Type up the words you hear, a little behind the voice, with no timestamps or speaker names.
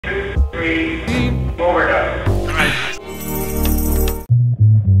3, overdose.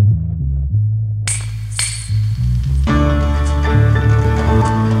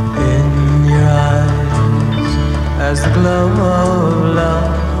 In your eyes, as the glow of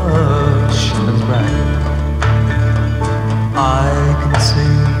love shines bright, I can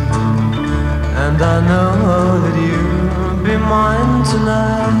see, and I know that you'll be mine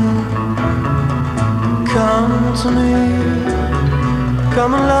tonight. Come to me,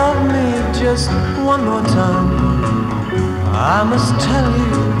 come and love me just one more time. I must tell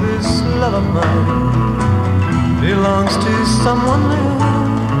you this love of mine belongs to someone new.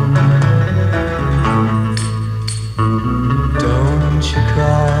 Don't you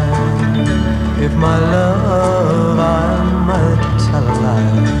cry, if my love I might tell a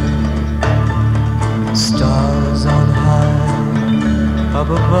lie. Stars on high, up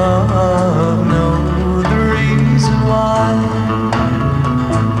above, know the reason why.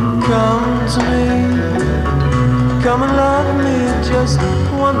 Come to me, come and love me just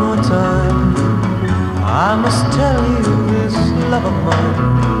one more time. I must tell you this love of mine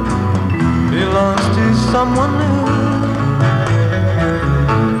belongs to someone new.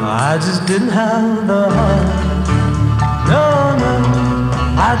 I just didn't have the heart, no, no,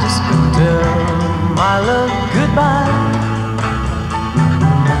 I just couldn't tell my love goodbye.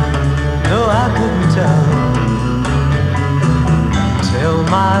 No, I couldn't tell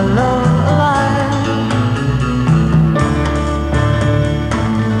my love a lie.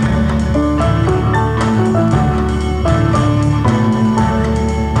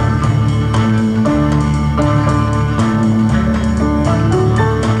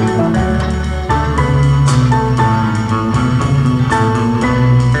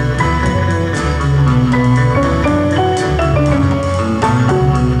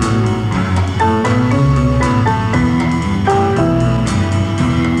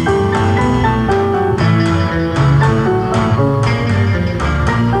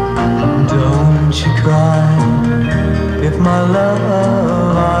 My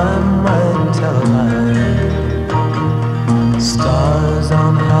love, I might tell a lie. Stars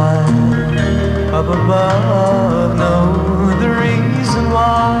on high, up above, know the reason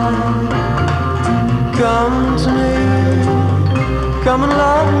why. Come to me, come and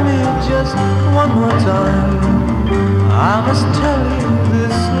love me just one more time. I must tell you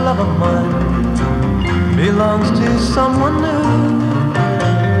this love of mine belongs to someone new.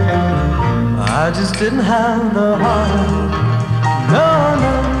 I just didn't have the heart, no,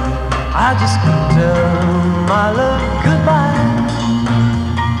 no, I just couldn't tell my love goodbye.